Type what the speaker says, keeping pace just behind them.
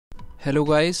Hello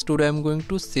guys, today I am going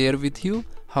to share with you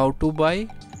how to buy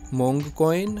MOG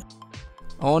coin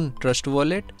on Trust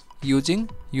Wallet using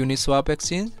UniSwap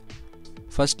exchange.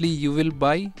 Firstly, you will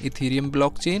buy Ethereum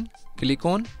blockchain. Click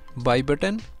on buy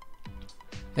button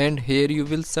and here you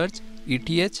will search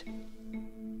ETH.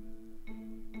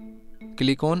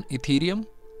 Click on Ethereum.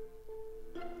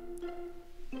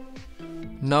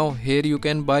 Now here you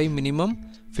can buy minimum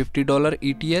 $50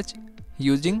 ETH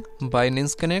using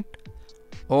Binance Connect,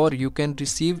 or you can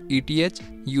receive ETH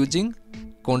using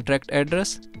contract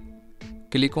address.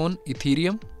 Click on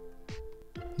Ethereum,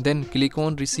 then click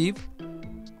on receive.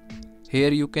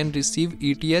 Here you can receive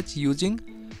ETH using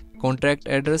contract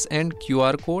address and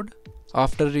QR code.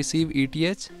 After receive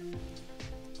ETH,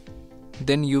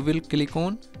 then you will click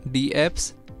on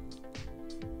dApps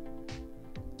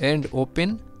and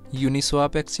open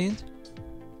UniSwap exchange.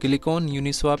 Click on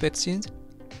UniSwap exchange.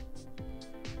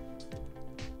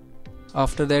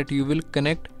 After that you will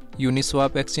connect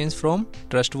UniSwap exchange from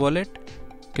Trust Wallet.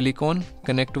 Click on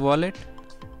connect wallet,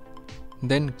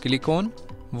 then click on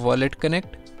wallet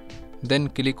connect, then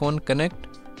click on connect,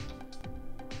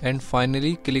 and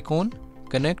finally click on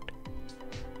connect.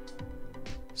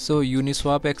 So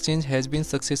UniSwap exchange has been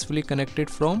successfully connected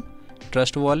from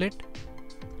Trust Wallet.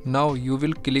 Now you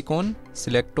will click on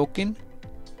select token.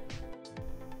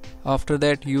 After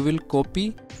that you will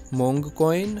copy MOG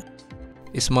coin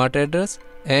smart address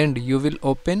and you will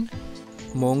open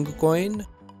MOG coin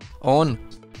on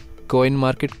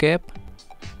CoinMarketCap.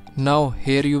 Now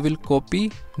here you will copy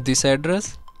this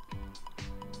address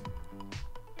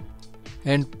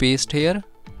and paste here.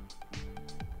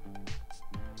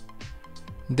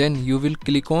 Then you will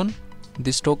click on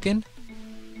this token.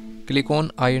 Click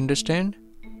on I understand.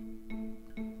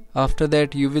 After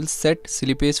that you will set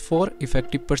slippage for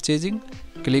effective purchasing.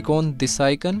 Click on this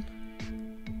icon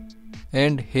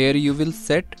and here you will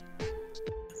set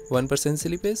 1%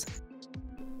 slippage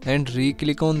and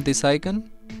re-click on this icon.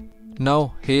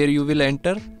 Now here you will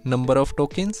enter number of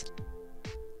tokens,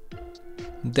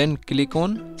 then click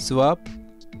on swap.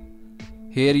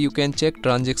 Here you can check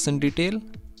transaction detail,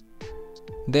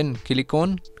 then click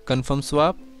on confirm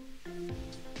swap.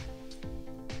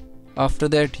 After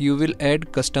that you will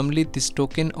add customly this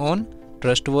token on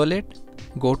Trust Wallet.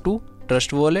 Go to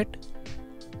Trust Wallet,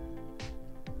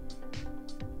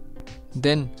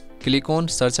 then click on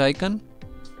search icon,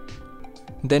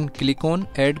 then click on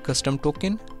add custom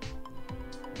token.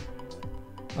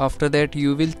 After that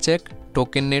you will check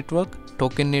token network.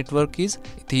 Token network is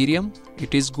Ethereum,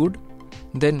 it is good.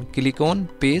 Then click on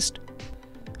paste.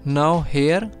 Now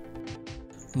here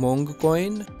MOG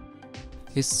coin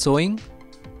is showing,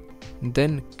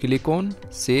 then click on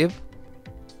save.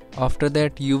 After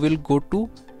that you will go to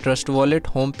Trust Wallet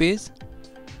homepage.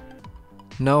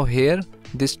 Now here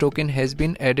this token has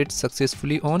been added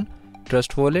successfully on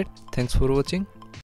Trust Wallet. Thanks for watching.